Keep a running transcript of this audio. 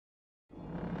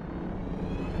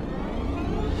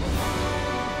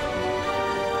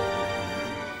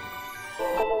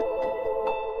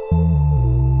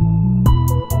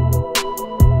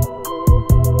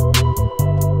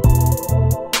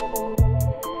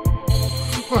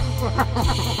Welcome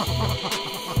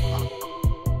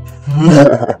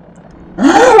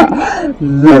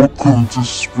to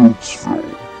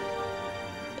Spooksville,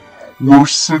 where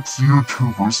 6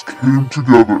 YouTubers came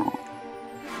together.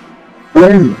 Oh,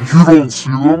 you don't see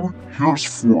them? Here's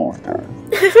 4 of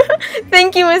them.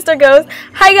 Thank you, Mr. Ghost.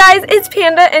 Hi guys, it's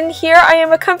Panda, and here I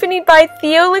am accompanied by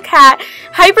TheoLeCatt,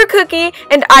 HyperCookiie,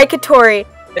 and iKotori.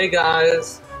 Hey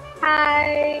guys.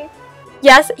 Hi.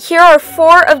 Yes, here are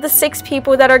 4 of the 6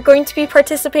 people that are going to be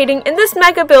participating in this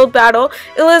mega build battle.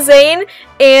 elysiane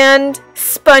and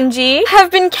MrsSpongey have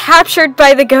been captured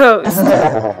by the ghost.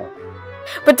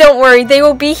 But don't worry, they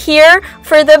will be here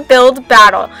for the build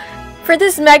battle. For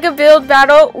this mega build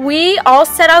battle, we all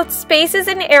set out spaces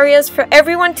and areas for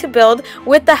everyone to build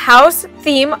with the house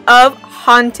theme of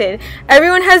haunted.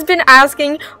 Everyone has been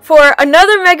asking for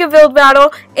another mega build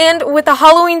battle and with a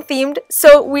Halloween themed,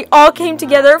 so we all came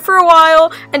together for a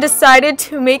while and decided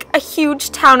to make a huge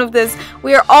town of this.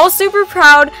 We are all super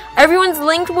proud. Everyone's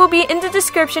link will be in the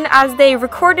description as they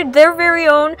recorded their very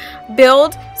own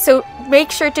build, so make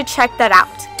sure to check that out.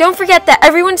 Don't forget that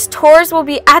everyone's tours will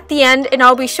be at the end, and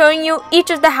I'll be showing you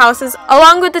each of the houses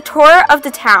along with the tour of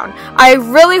the town. I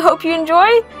really hope you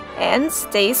enjoy and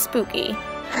stay spooky.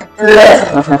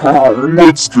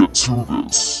 Let's get to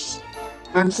this.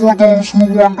 And for those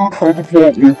who wondered how the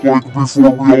plot looked like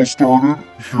before we all started,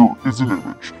 here is an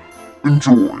image.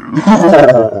 Enjoy.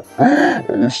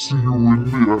 I'll see you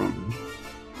in the end.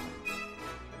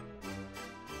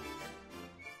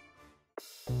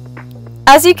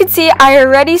 As you can see, I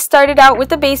already started out with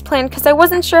the base plan because I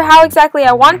wasn't sure how exactly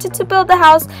I wanted to build the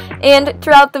house, and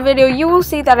throughout the video you will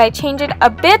see that I changed it a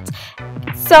bit.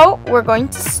 So we're going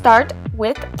to start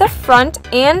with the front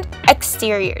and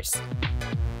exteriors.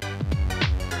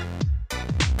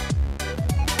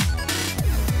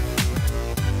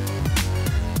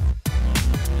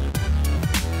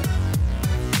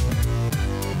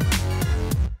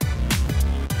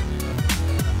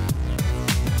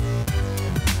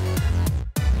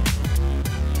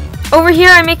 Over here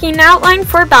I'm making an outline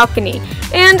for a balcony,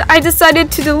 and I decided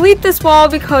to delete this wall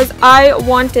because I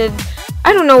wanted,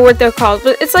 I don't know what they're called,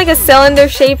 but it's like a cylinder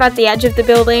shape at the edge of the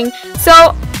building,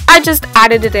 so I just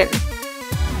added it in.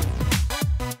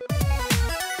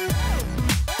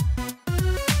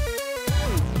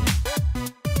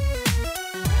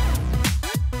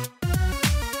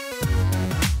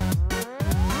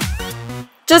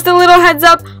 Just a little heads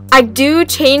up, I do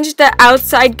change the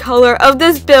outside color of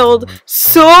this build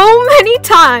so many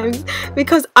times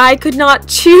because I could not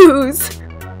choose.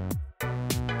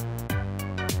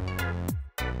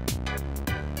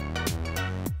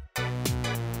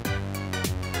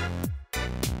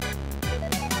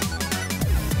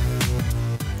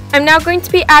 I'm now going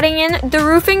to be adding in the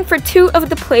roofing for 2 of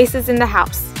the places in the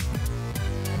house.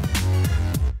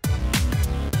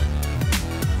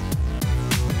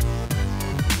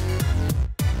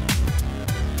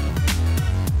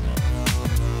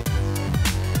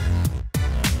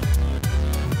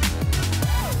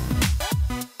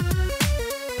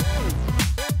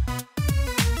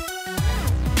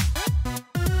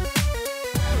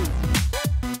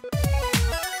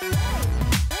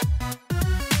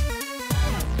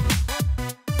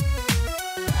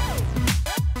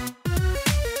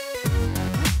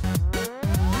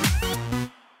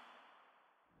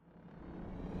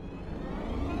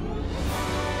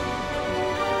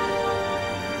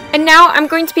 And now I'm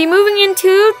going to be moving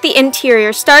into the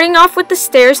interior, starting off with the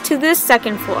stairs to the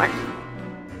 2nd floor.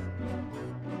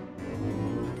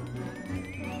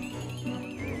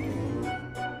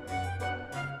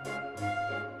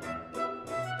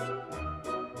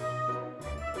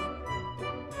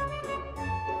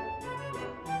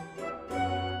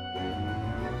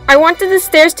 I wanted the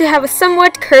stairs to have a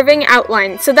somewhat curving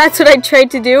outline, so that's what I tried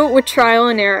to do with trial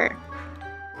and error.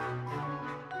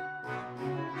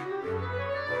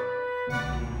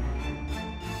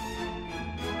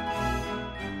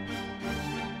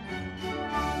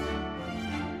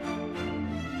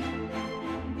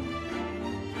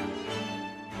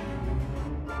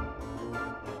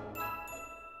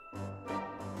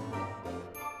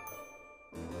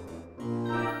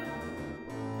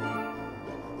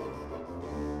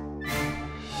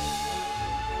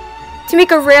 To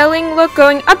make a railing look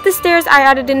going up the stairs, I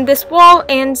added in this wall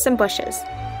and some bushes.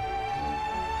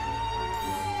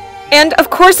 And of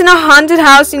course, in a haunted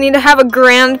house, you need to have a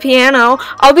grand piano.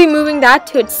 I'll be moving that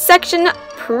to its section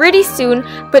pretty soon,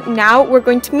 but now we're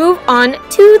going to move on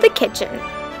to the kitchen.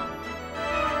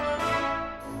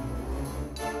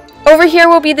 Over here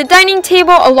will be the dining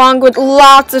table along with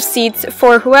lots of seats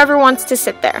for whoever wants to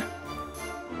sit there.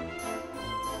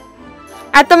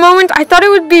 At the moment, I thought it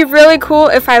would be really cool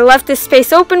if I left this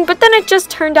space open, but then it just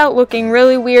turned out looking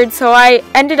really weird, so I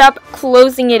ended up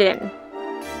closing it in.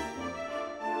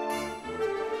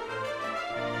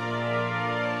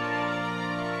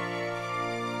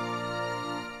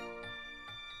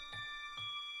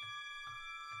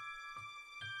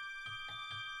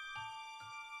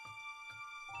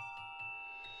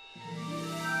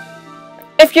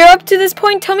 If you're up to this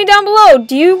point, tell me down below,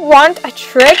 do you want a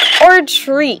trick or a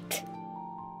treat?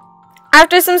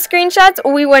 After some screenshots,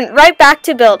 we went right back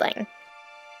to building.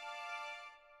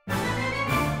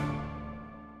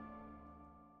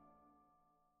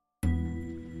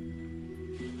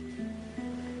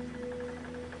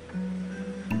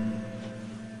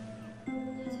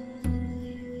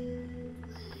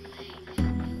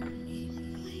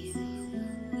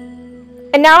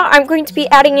 And now I'm going to be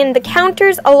adding in the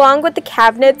counters along with the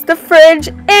cabinets, the fridge,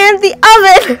 and the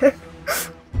oven!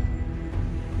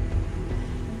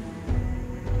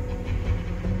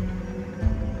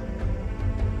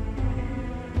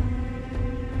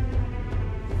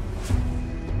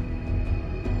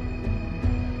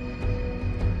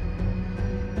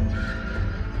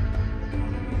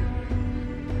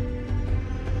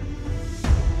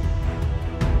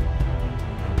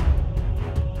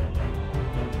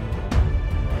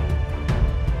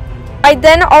 I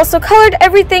then also colored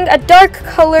everything a dark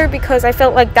color because I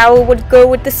felt like that would go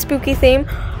with the spooky theme.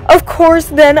 Of course,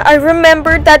 then I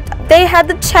remembered that they had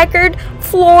the checkered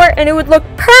floor and it would look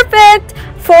perfect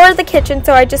for the kitchen,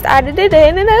 so I just added it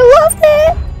in and I loved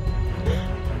it!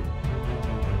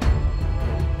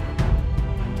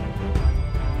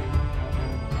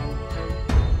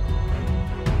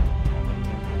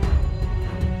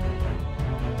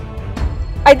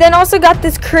 I then also got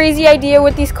this crazy idea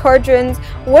with these cauldrons.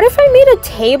 What if I made a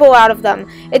table out of them?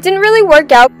 It didn't really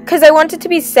work out because I wanted to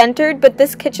be centered, but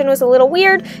this kitchen was a little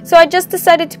weird, so I just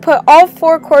decided to put all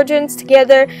 4 cauldrons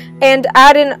together and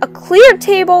add in a clear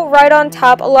table right on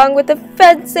top along with the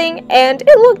fencing, and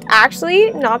it looked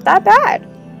actually not that bad.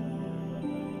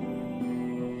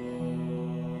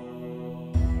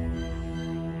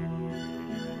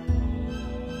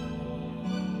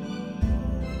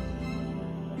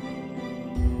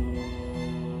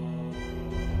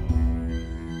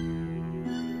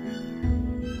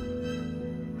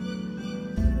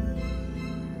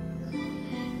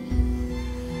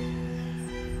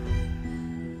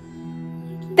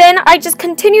 Then I just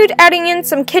continued adding in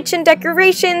some kitchen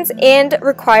decorations and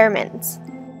requirements.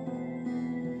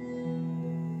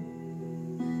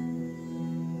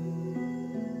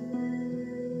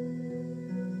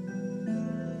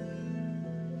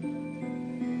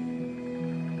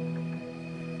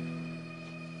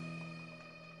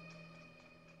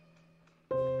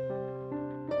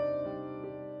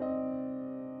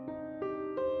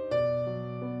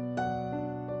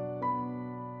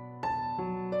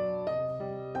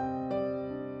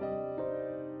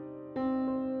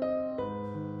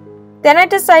 Then I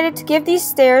decided to give these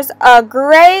stairs a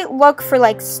gray look for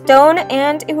like stone,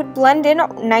 and it would blend in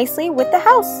nicely with the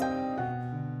house.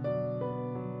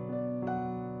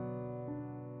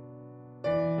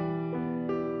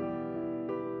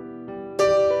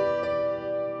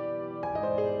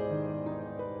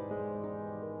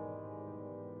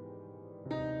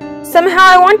 Somehow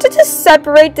I wanted to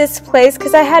separate this place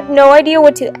because I had no idea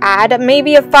what to add.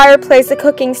 Maybe a fireplace, a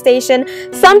cooking station,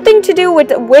 something to do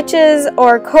with witches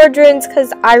or cauldrons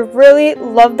because I really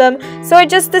love them. So I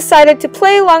just decided to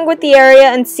play along with the area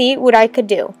and see what I could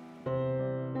do.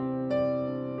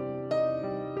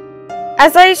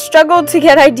 As I struggled to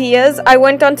get ideas, I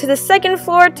went onto the second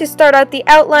floor to start out the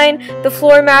outline, the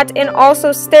floor mat, and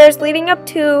also stairs leading up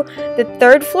to the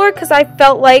third floor because I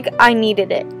felt like I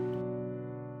needed it.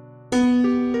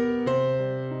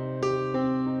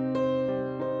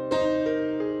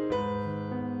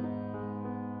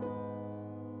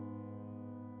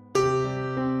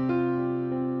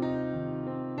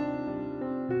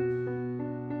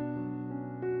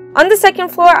 On the second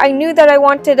floor, I knew that I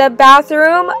wanted a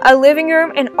bathroom, a living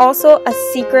room, and also a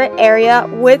secret area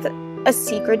with a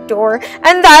secret door,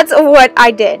 and that's what I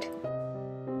did.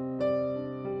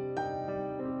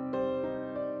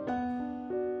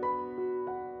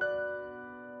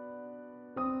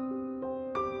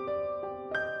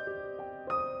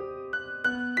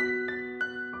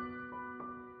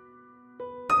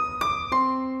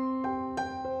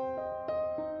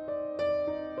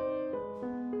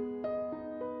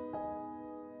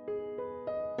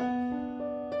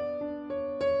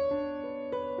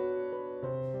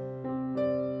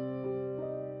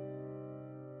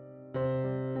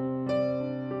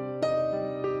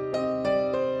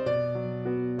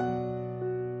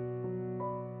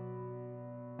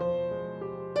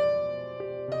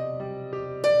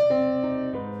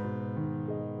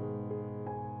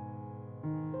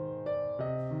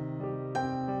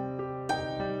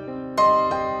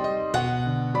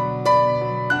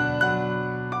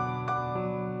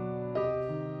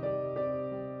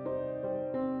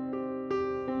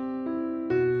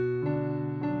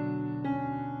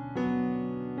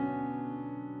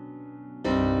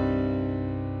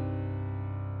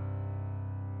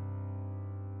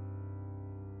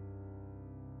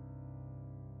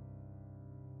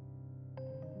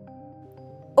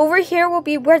 over here will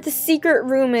be where the secret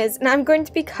room is, and I'm going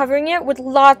to be covering it with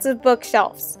lots of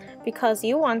bookshelves because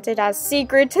you want it as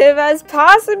secretive as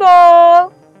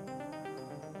possible.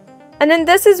 And then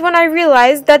this is when I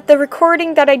realized that the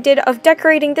recording that I did of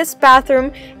decorating this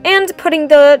bathroom and putting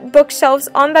the bookshelves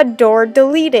on the door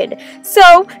deleted.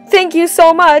 So, thank you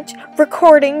so much,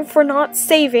 recording, for not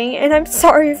saving, and I'm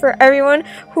sorry for everyone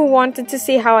who wanted to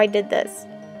see how I did this.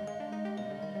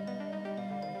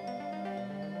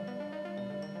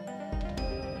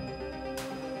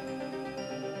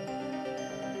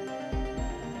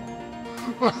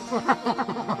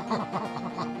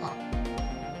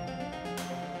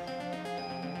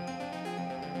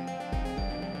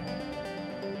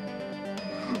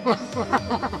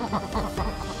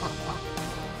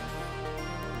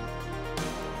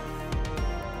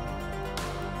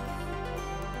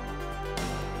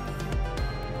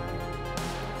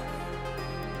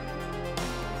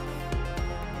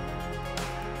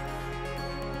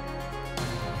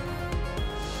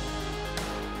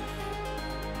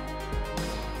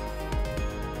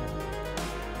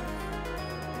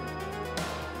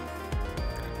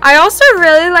 I also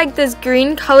really like this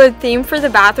green colored theme for the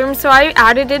bathroom, so I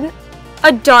added in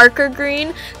a darker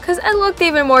green because it looked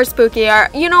even more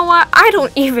spookier. You know what? I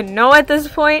don't even know at this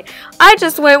point. I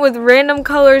just went with random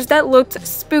colors that looked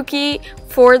spooky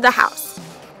for the house.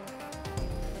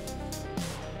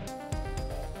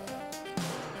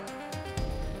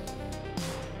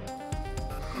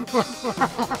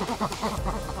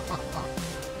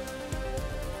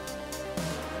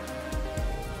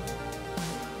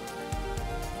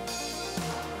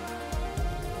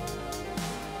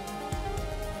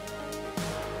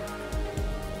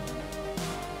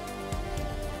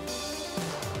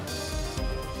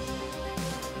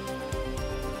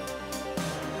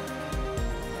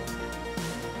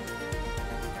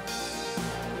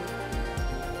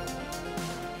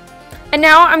 And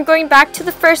now I'm going back to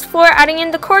the first floor, adding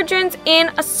in the cauldrons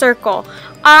in a circle.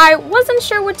 I wasn't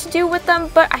sure what to do with them,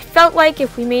 but I felt like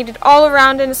if we made it all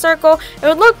around in a circle, it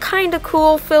would look kind of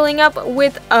cool, filling up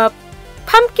with a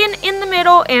pumpkin in the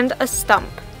middle and a stump.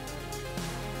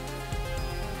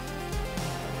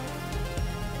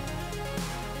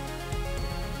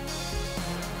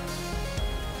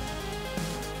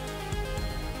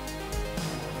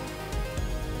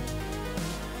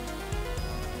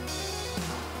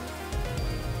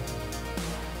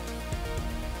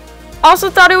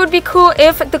 Also thought it would be cool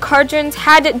if the cauldrons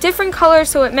had different colors,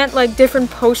 so it meant like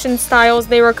different potion styles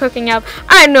they were cooking up.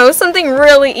 I don't know, something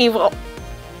really evil.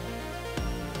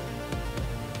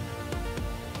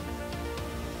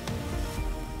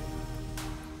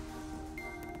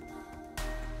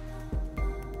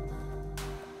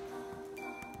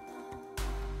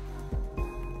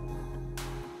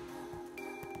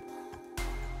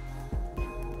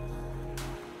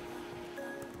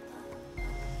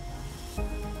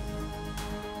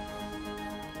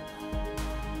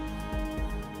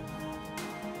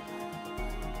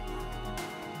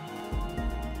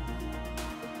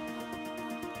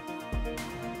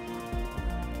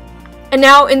 And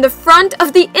now in the front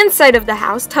of the inside of the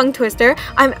house, tongue twister,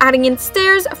 I'm adding in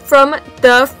stairs from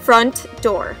the front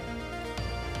door.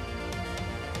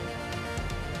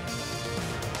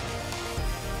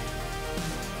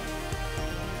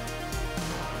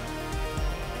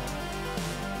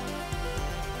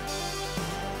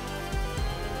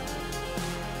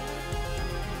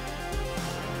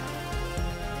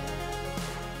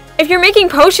 If you're making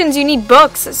potions, you need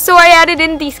books, so I added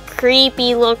in these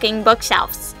creepy looking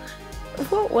bookshelves.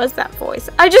 What was that voice?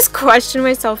 I just questioned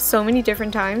myself so many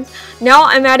different times. Now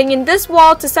I'm adding in this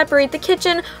wall to separate the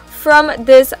kitchen from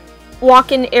this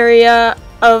walk-in area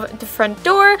of the front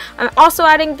door. I'm also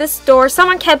adding this door.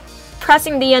 Someone kept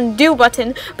pressing the undo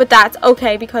button, but that's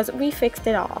okay because we fixed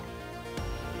it all.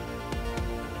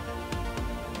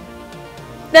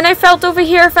 Then I felt over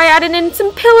here if I added in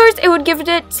some pillars, it would give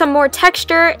it some more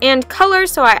texture and color,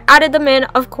 so I added them in,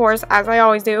 of course, as I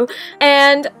always do.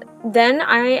 And then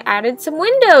I added some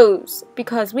windows,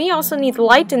 because we also need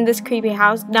light in this creepy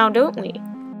house now, don't we?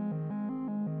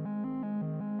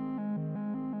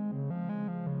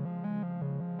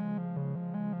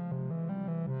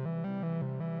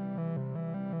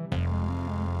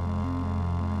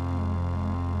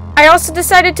 I also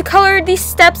decided to color these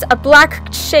steps a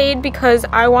black shade because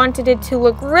I wanted it to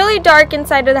look really dark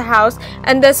inside of the house,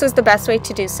 and this was the best way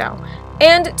to do so.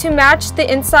 And to match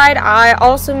the inside, I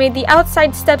also made the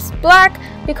outside steps black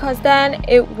because then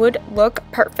it would look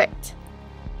perfect.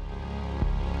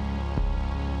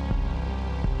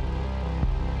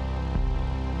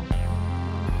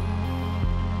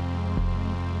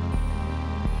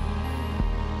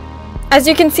 As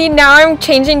you can see, now I'm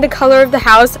changing the color of the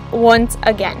house once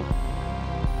again.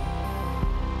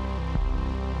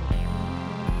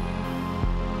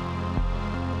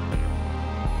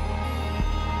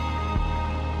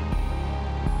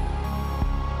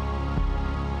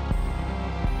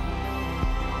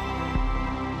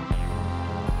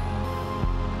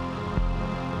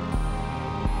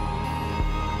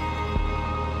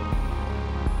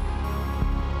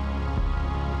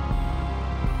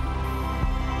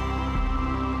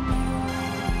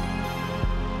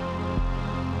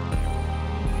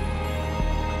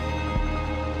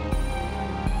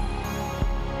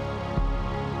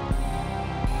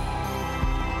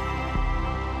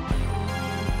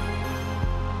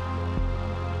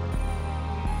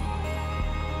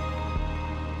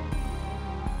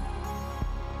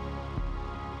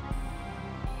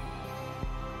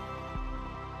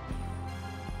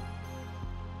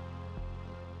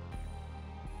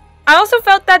 I also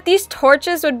felt that these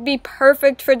torches would be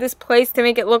perfect for this place to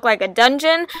make it look like a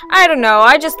dungeon. I don't know,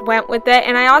 I just went with it,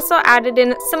 and I also added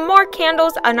in some more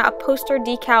candles and a poster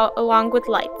decal along with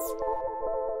lights.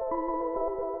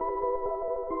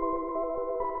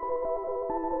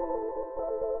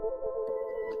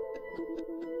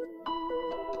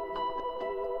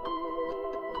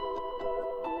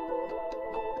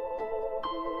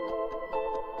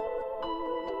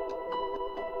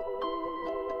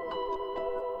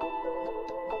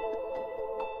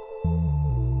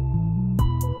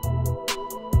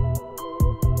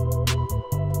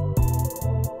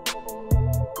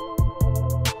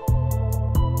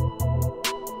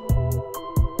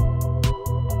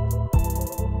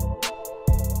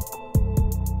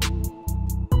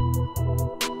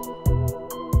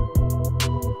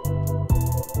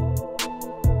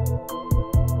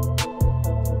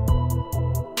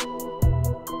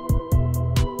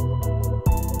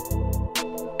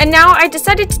 And now I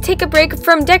decided to take a break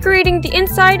from decorating the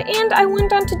inside, and I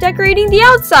went on to decorating the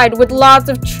outside with lots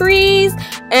of trees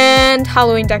and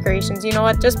Halloween decorations. You know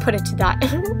what? Just put it to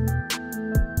that.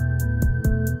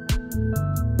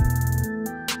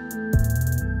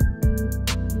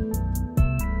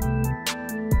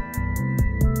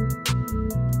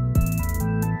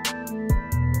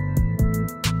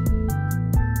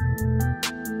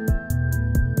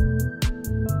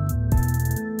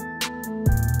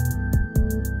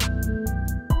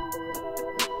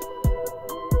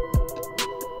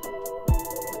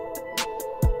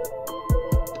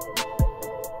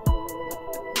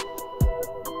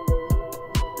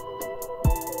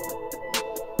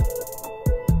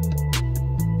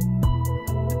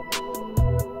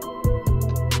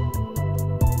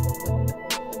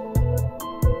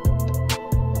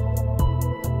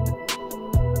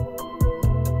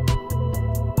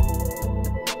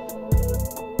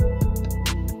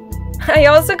 I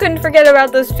also couldn't forget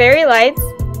about those fairy lights.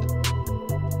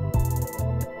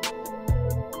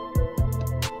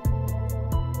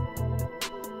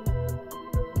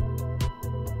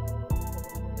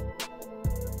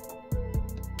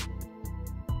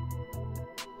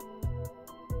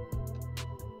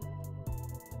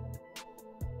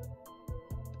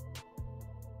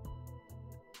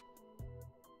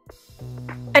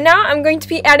 And now I'm going to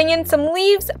be adding in some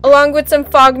leaves along with some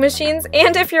fog machines,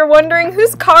 and if you're wondering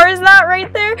whose car is that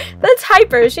right there, that's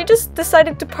Hyper. She just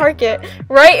decided to park it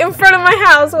right in front of my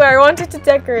house where I wanted to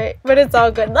decorate, but it's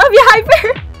all good. Love you,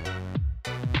 Hyper!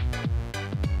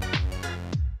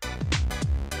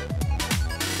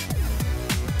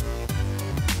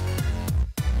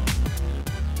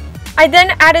 I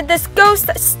then added this ghost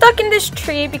that's stuck in this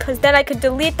tree because then I could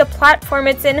delete the platform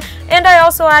it's in, and I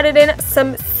also added in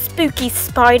some spooky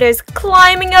spiders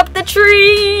climbing up the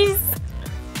trees.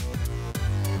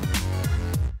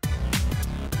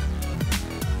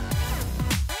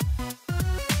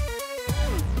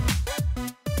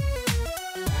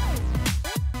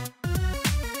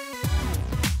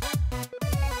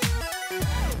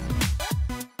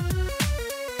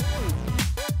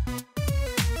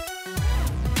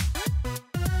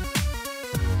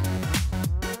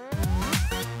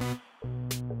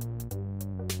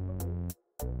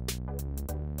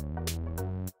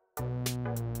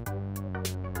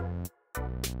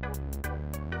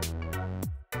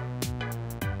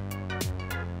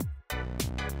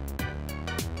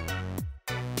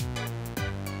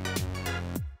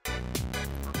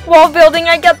 While building,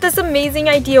 I got this amazing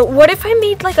idea. What if I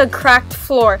made like a cracked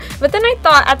floor? But then I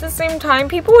thought at the same time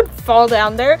people would fall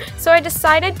down there, so I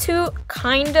decided to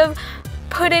kind of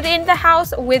put it in the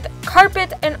house with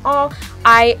carpet and all.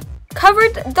 I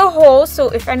covered the hole, so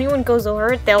if anyone goes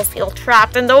over it, they'll feel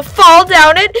trapped and they'll fall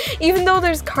down it. Even though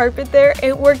there's carpet there,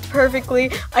 it worked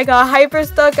perfectly. I got Hyper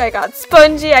stuck, I got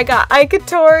Spongy, I got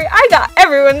iKotori, I got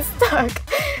everyone stuck.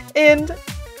 And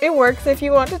it works if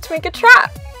you wanted to make a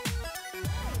trap.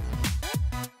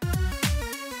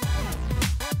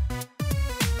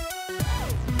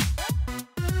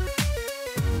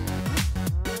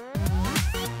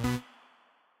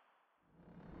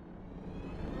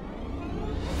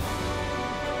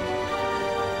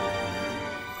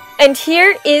 And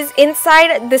here is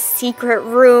inside the secret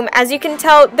room. As you can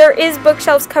tell, there is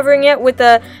bookshelves covering it with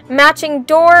a matching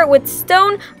door with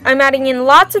stone. I'm adding in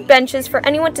lots of benches for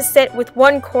anyone to sit with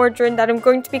one quadrant that I'm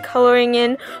going to be coloring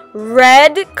in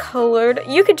red colored.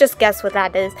 You could just guess what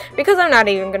that is because I'm not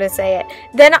even going to say it.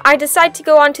 Then I decide to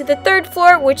go on to the third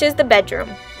floor, which is the bedroom.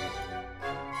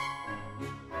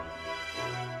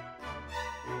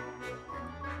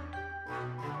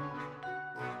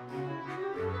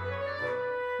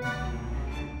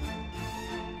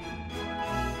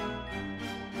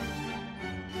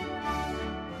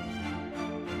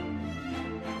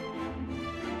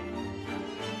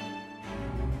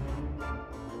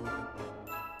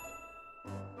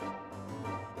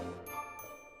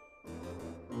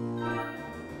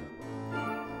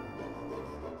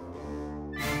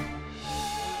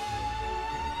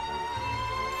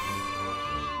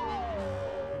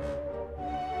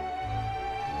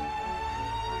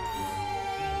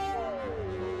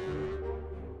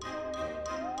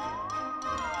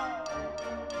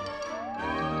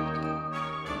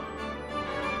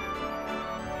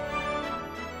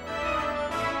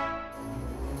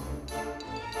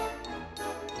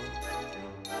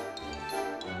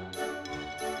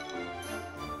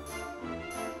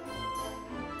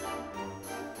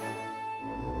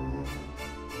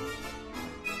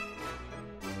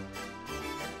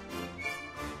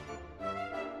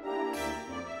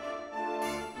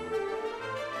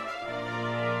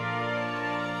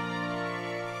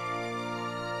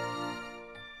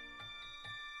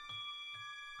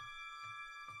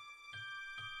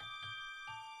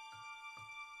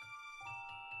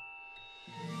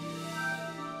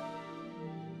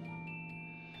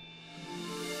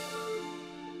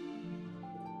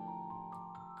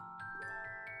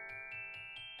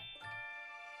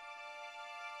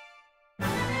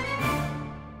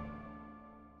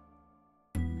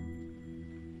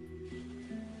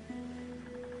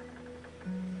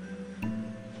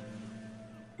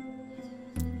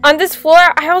 On this floor,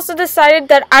 I also decided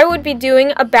that I would be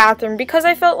doing a bathroom because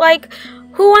I felt like,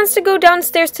 who wants to go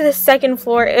downstairs to the second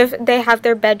floor if they have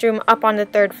their bedroom up on the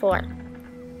third floor?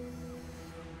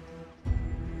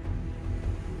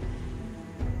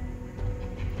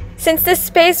 Since this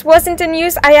space wasn't in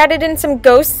use, I added in some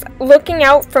ghosts looking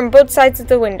out from both sides of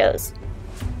the windows.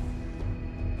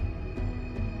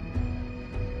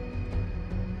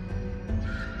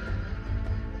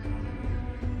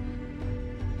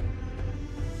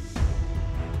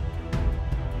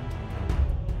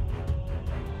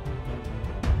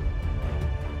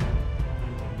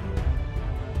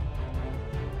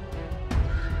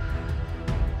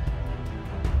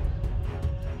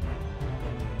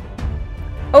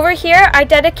 Over here, I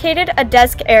dedicated a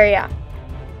desk area.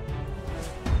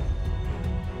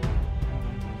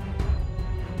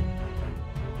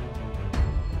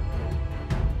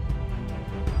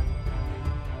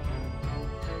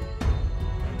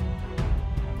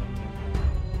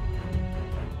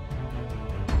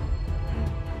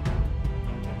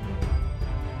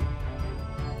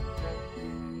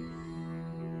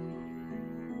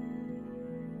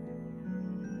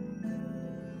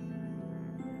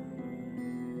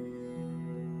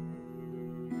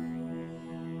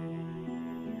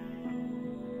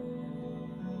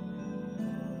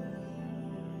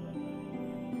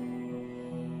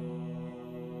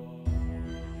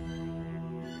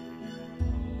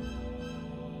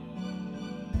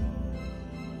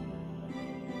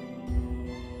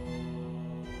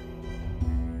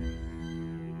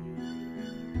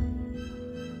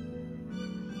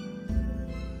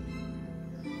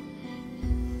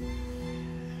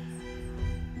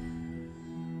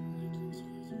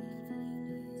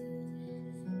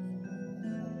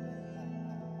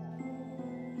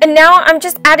 And now I'm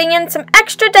just adding in some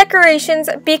extra decorations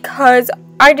because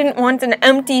I didn't want an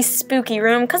empty spooky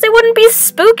room because it wouldn't be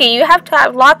spooky. You have to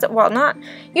have lots of, well, not,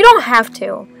 you don't have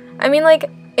to. I mean,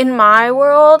 like, in my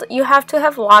world, you have to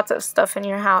have lots of stuff in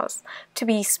your house to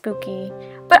be spooky.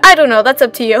 But I don't know, that's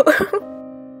up to you.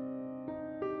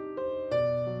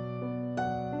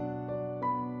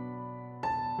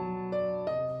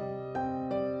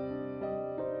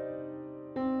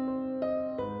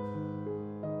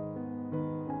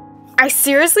 I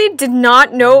seriously did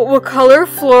not know what color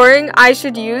flooring I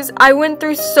should use. I went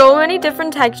through so many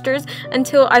different textures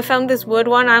until I found this wood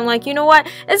one. I'm like, you know what?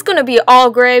 It's gonna be all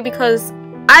gray because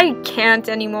I can't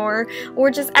anymore.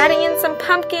 We're just adding in some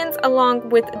pumpkins along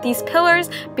with these pillars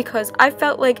because I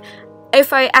felt like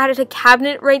if I added a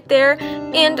cabinet right there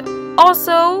and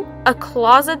also a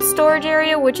closet storage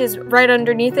area, which is right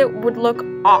underneath it, would look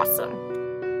awesome.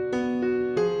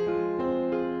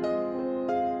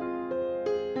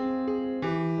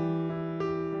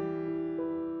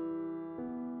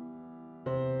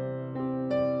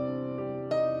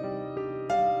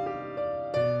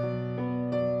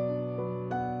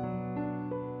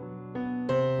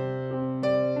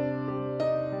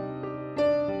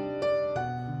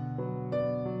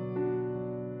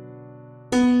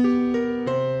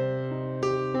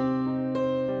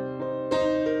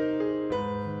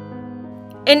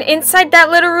 And inside that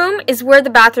little room is where the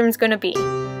bathroom's gonna be.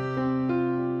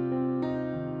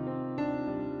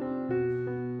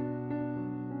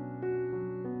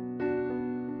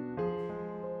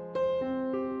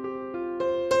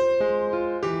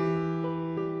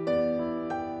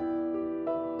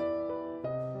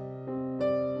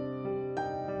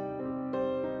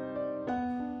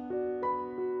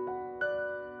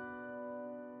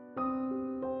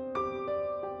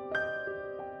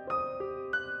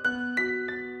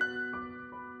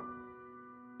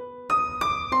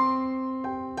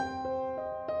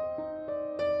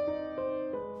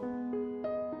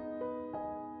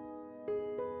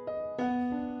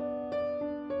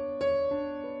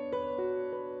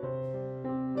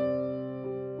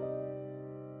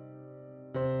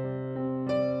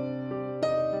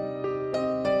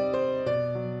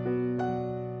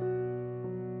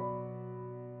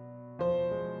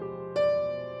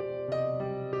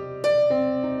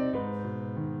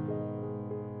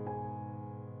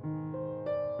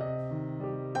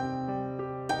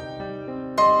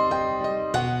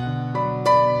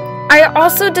 I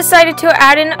also decided to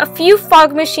add in a few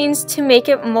fog machines to make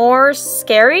it more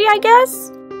scary, I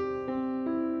guess?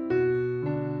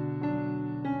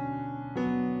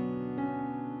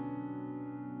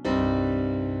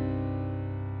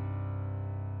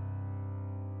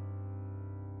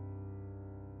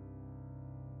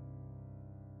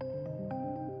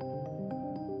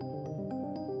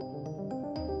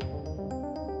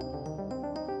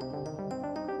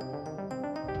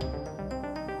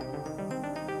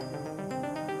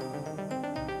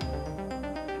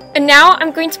 And now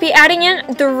I'm going to be adding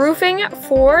in the roofing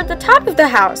for the top of the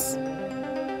house.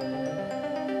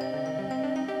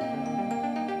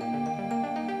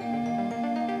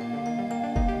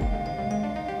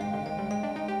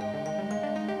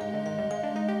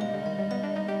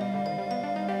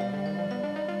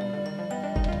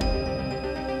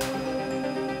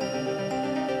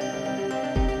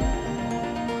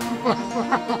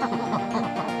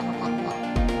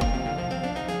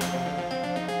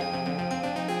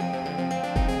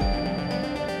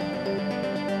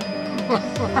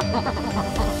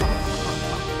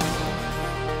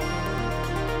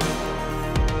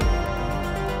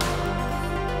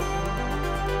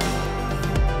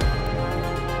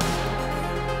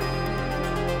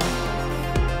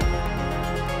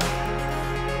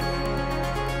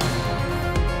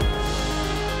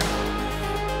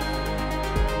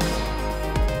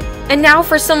 And now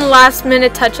for some last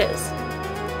minute touches.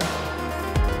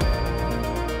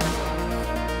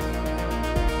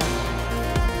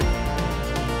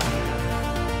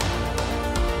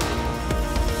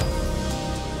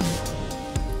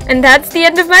 And that's the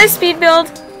end of my speed build.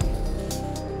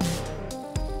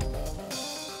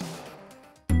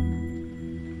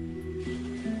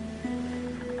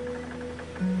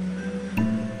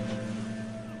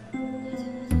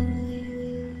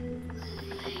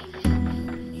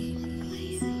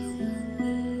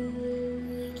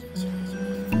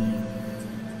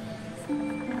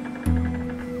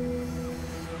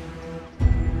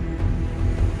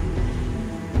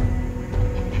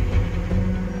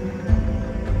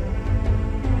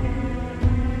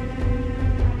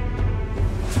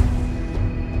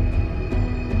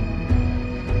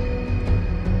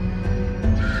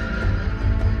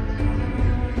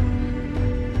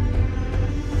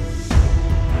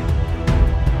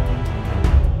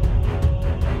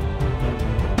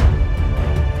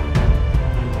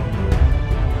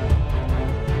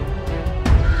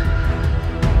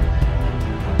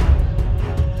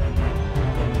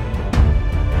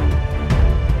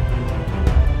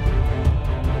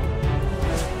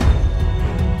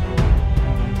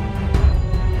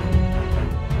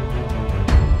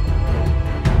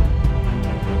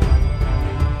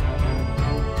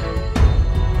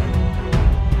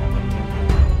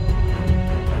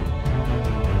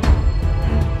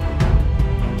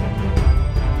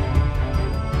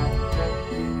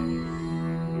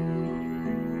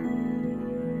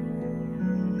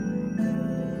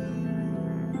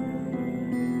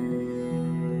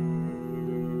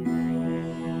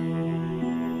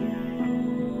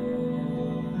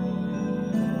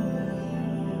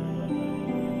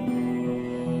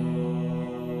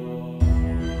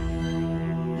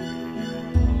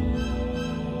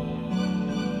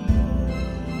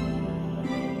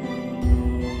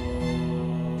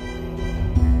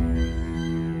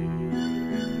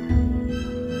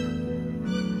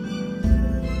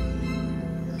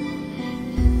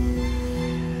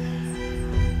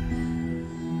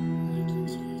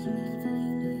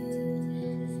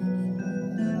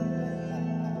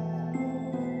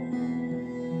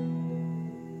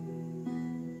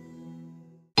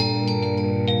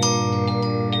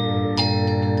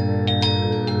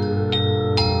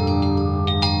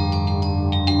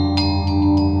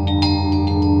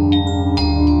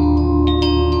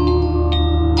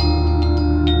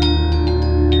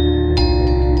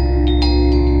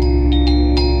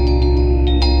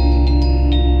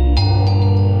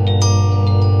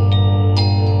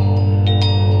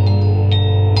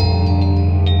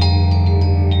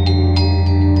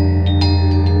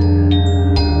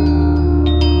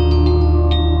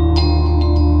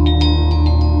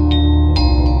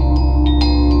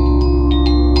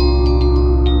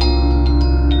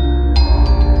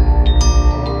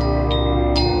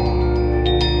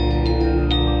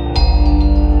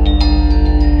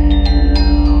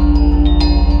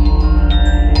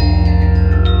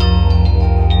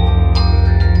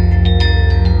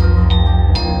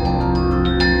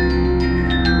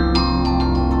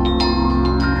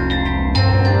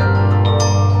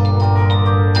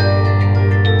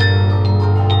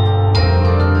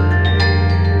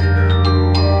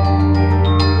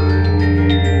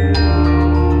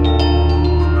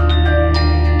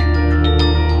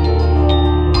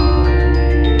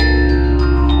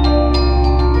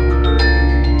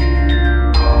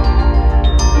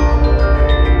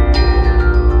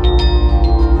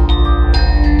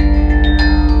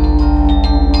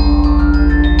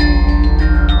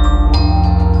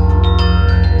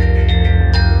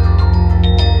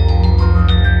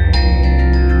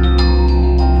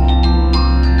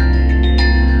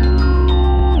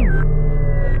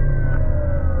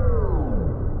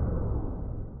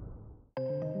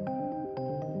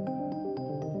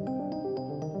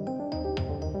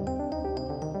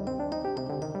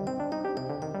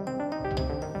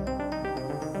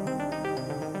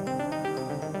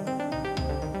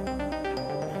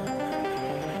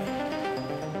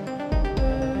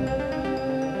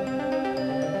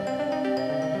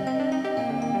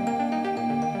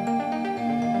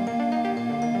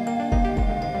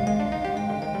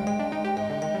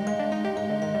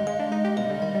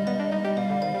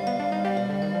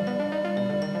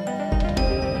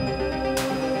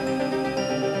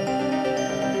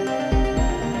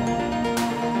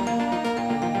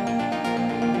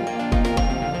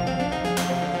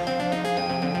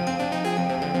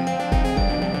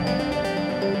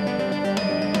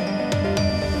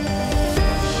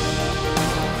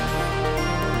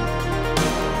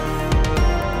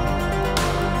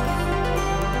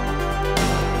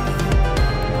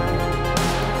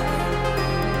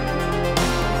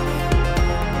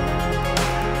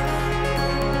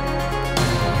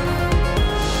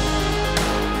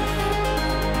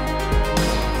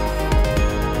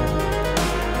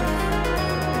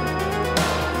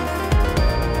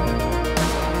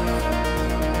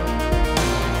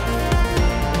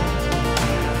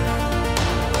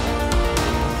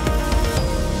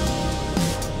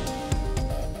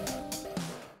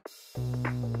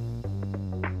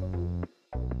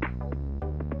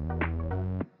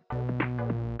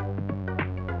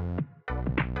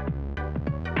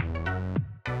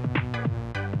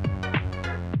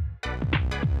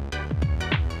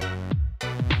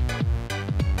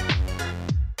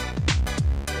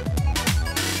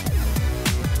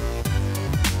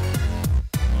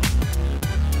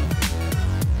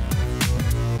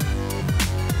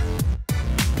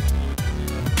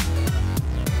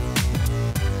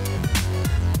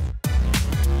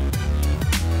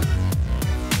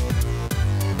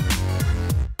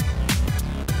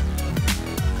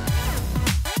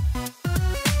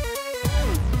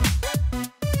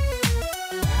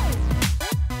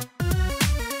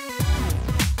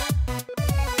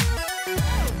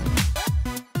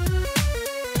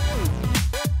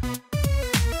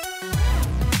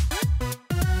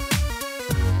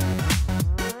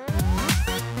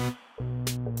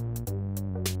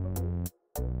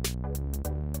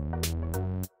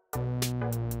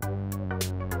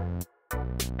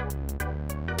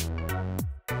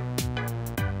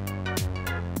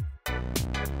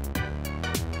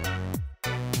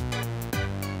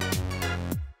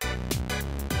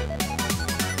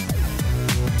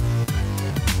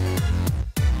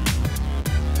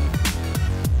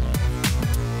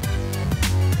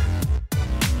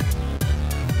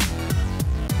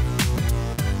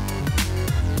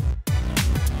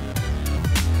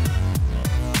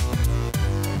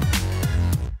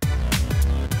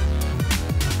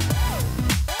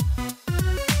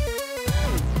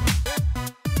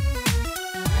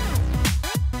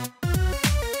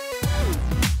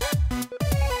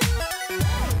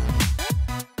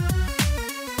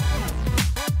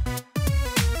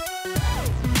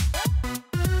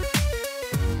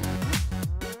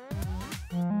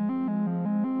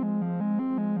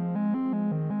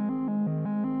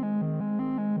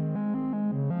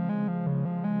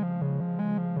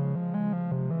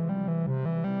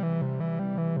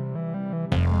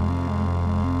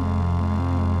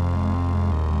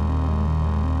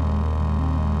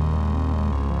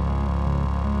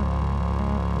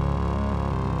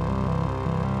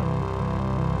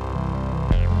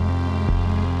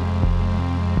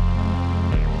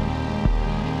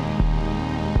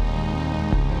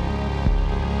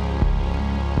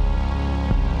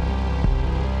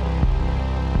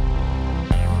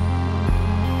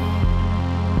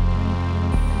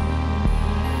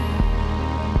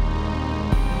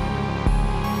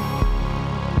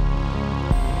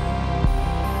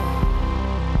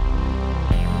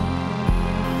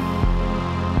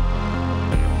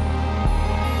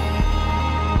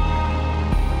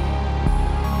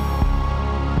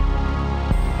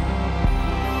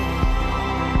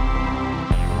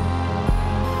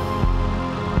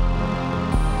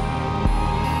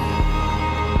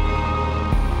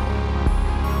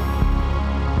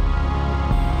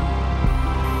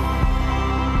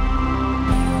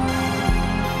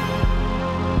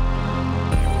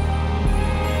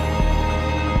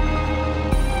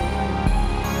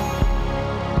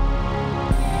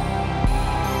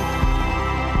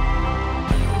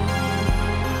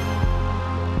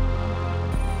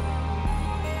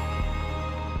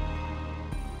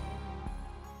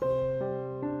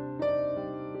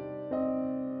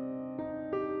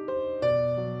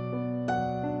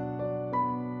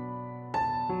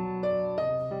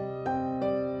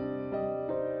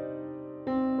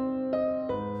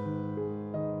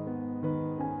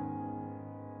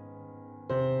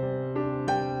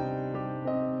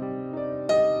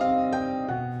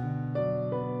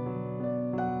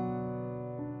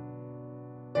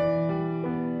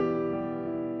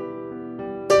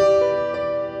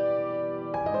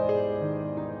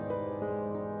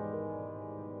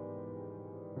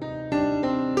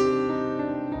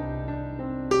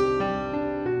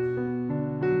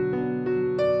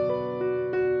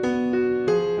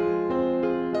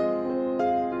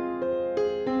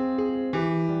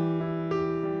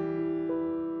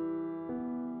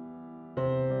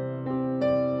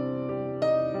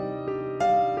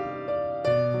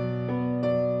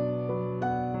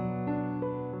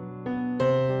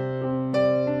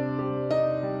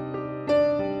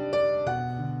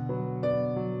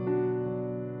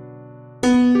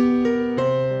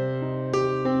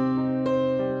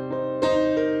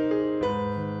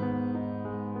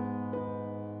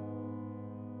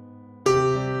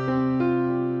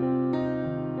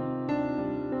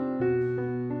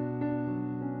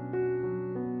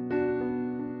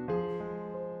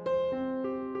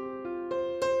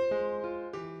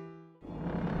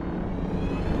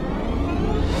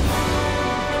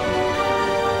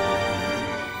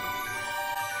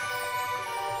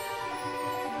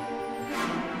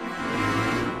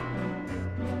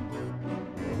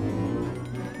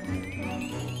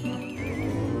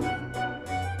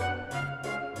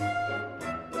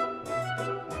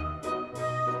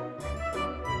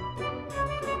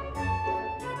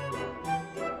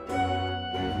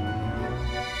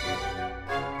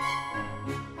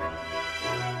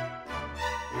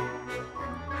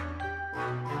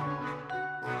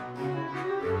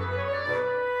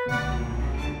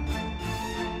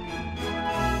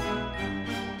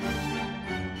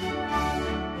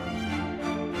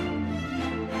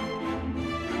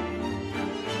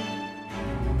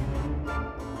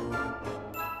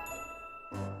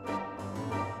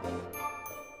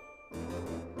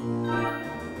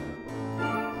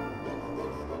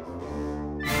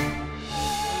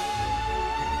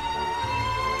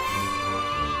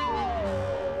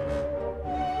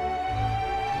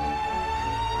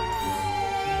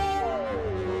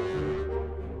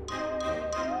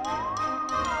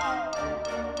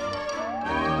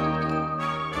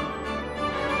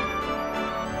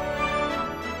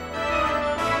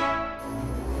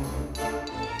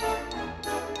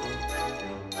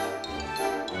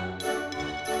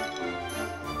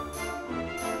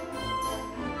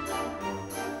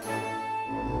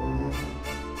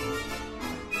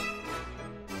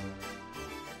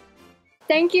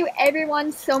 thank you everyone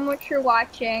so much for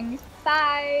watching.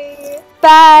 Bye.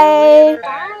 Bye.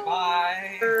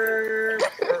 Bye.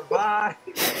 Bye.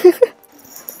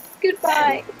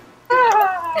 Goodbye.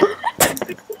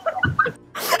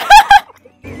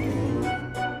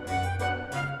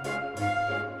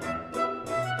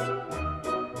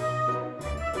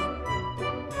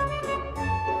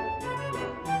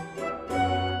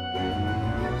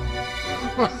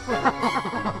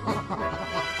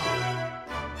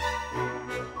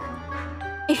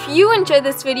 If you enjoyed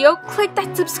this video, click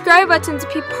that subscribe button to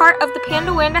be part of the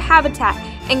Panda Wanda habitat,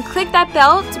 and click that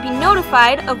bell to be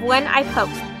notified of when I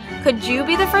post. Could you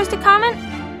be the first to comment?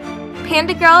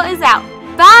 PandaGirl is out.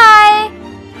 Bye!